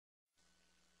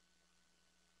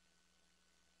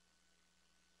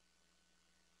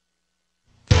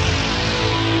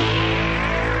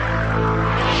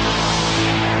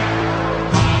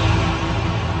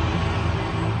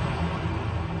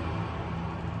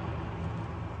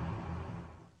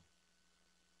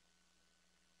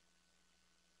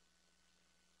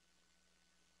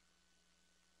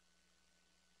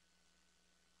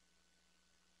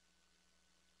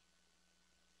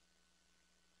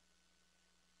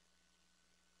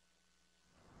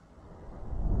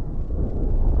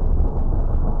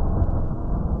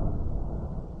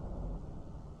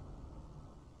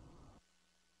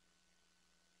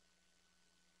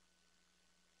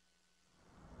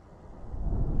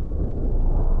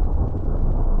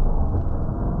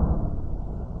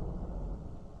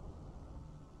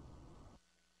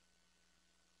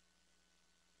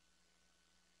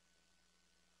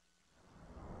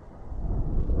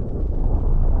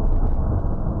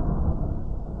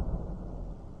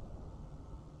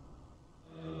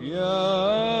As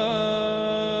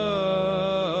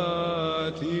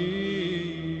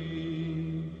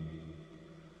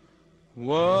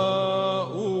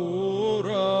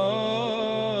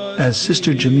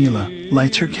Sister Jamila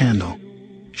lights her candle,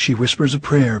 she whispers a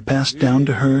prayer passed down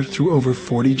to her through over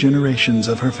 40 generations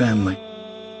of her family.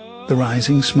 The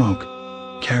rising smoke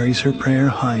carries her prayer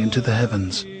high into the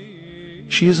heavens.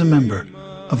 She is a member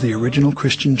of the original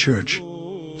Christian church,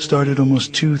 started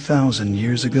almost 2,000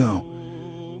 years ago.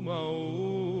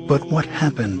 But what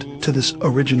happened to this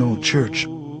original church,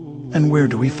 and where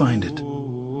do we find it?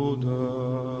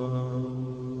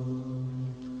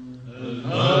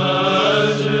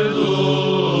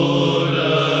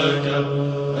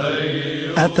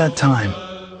 At that time,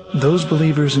 those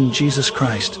believers in Jesus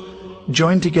Christ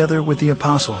joined together with the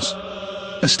apostles,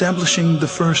 establishing the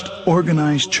first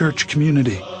organized church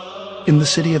community in the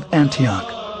city of Antioch.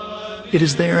 It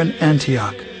is there in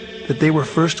Antioch that they were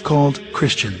first called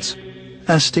Christians,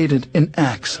 as stated in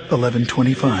Acts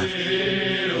 11:25.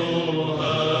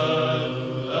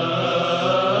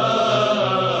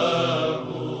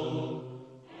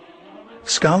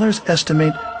 Scholars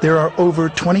estimate there are over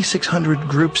 2,600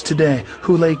 groups today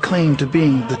who lay claim to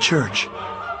being the church,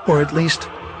 or at least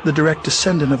the direct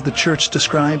descendant of the church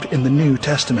described in the New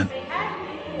Testament.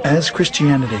 As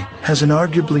Christianity has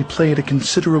inarguably played a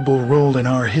considerable role in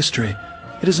our history,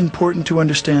 it is important to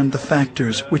understand the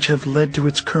factors which have led to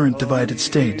its current divided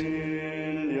state.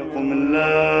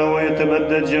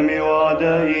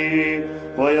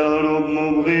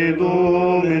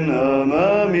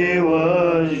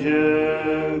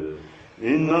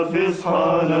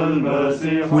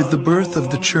 With the birth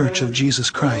of the Church of Jesus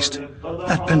Christ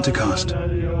at Pentecost,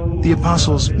 the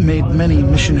apostles made many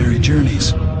missionary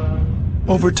journeys.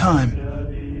 Over time,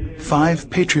 5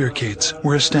 patriarchates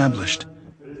were established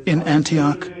in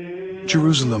Antioch,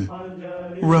 Jerusalem,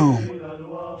 Rome,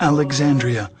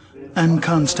 Alexandria, and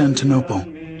Constantinople.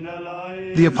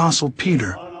 The apostle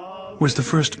Peter was the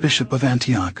first bishop of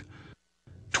Antioch.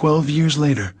 12 years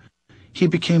later, he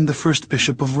became the first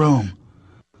bishop of Rome,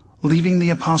 leaving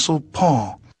the apostle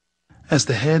Paul as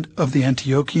the head of the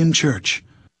Antiochian church,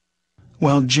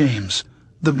 while James,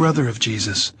 the brother of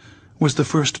Jesus, was the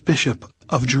first bishop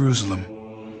of Jerusalem.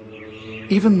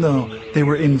 Even though they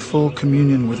were in full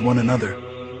communion with one another,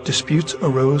 disputes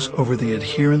arose over the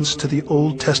adherence to the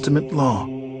Old Testament law.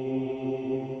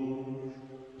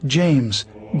 James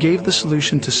gave the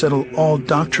solution to settle all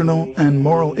doctrinal and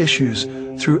moral issues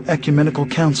through ecumenical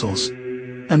councils,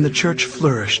 and the church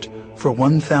flourished for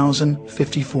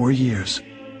 1,054 years.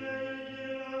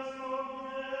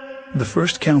 The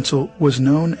first council was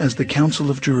known as the Council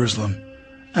of Jerusalem,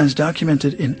 as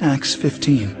documented in Acts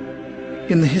 15.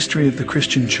 In the history of the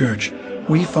Christian Church,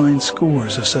 we find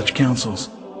scores of such councils,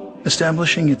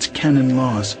 establishing its canon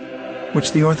laws,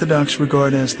 which the Orthodox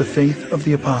regard as the faith of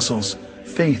the apostles,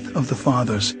 faith of the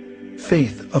fathers,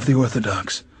 faith of the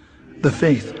Orthodox, the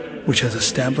faith which has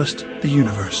established the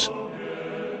universe.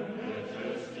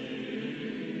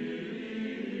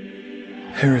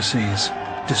 Heresies,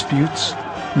 disputes,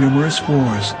 numerous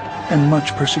wars, and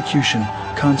much persecution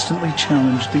constantly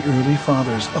challenged the early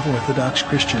fathers of Orthodox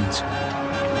Christians.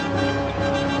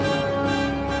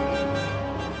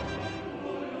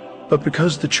 But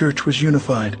because the church was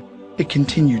unified, it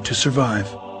continued to survive.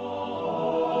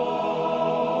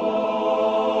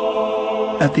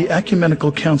 At the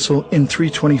Ecumenical Council in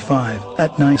 325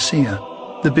 at Nicaea,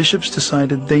 the bishops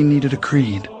decided they needed a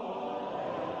creed.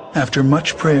 After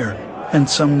much prayer and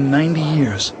some 90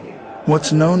 years,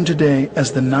 what's known today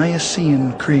as the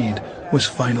Nicene Creed was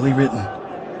finally written.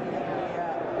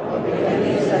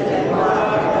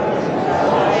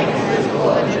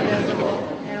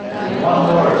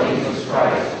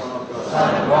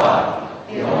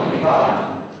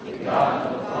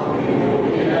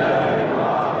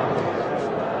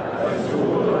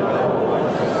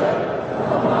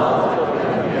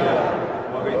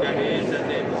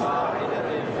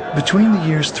 Between the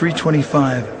years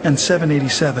 325 and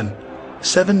 787,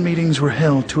 7 meetings were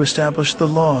held to establish the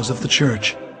laws of the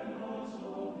Church.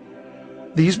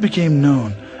 These became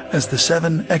known as the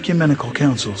 7 Ecumenical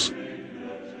Councils.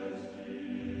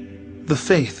 The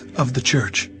faith of the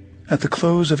Church at the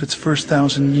close of its first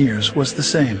 1,000 years was the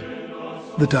same.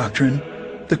 The doctrine,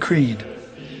 the creed,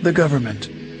 the government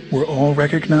were all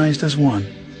recognized as one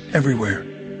everywhere.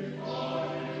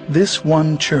 This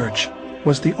one church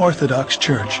was the Orthodox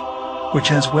Church, which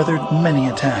has weathered many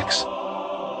attacks.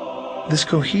 This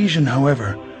cohesion,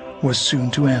 however, was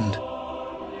soon to end.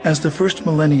 As the first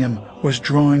millennium was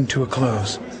drawing to a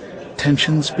close,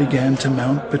 tensions began to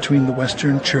mount between the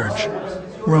Western Church,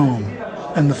 Rome,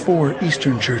 and the 4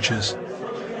 Eastern churches.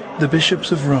 the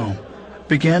bishops of Rome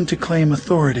began to claim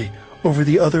authority over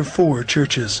the other 4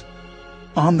 churches,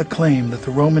 on the claim that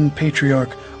the Roman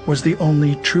Patriarch was the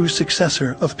only true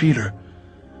successor of Peter.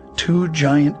 2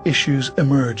 giant issues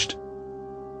emerged.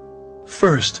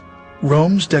 First,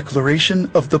 Rome's declaration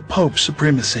of the Pope's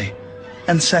supremacy,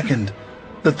 and second,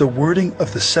 that the wording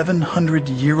of the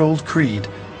 700-year-old creed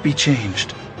be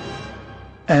changed.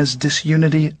 As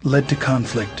disunity led to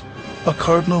conflict, a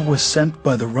cardinal was sent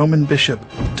by the Roman bishop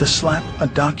to slap a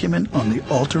document on the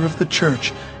altar of the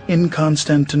church in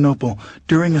Constantinople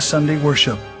during a Sunday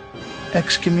worship,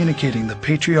 excommunicating the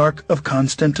Patriarch of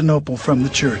Constantinople from the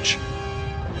church.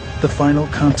 The final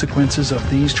consequences of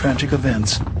these tragic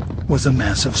events was a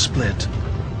massive split.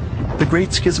 The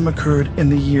Great Schism occurred in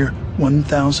the year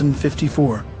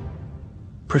 1054.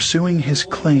 Pursuing his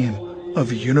claim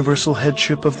of universal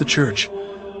headship of the church,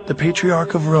 the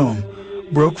Patriarch of Rome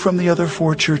broke from the other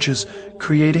 4 churches,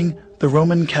 creating the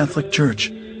Roman Catholic Church,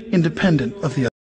 independent of the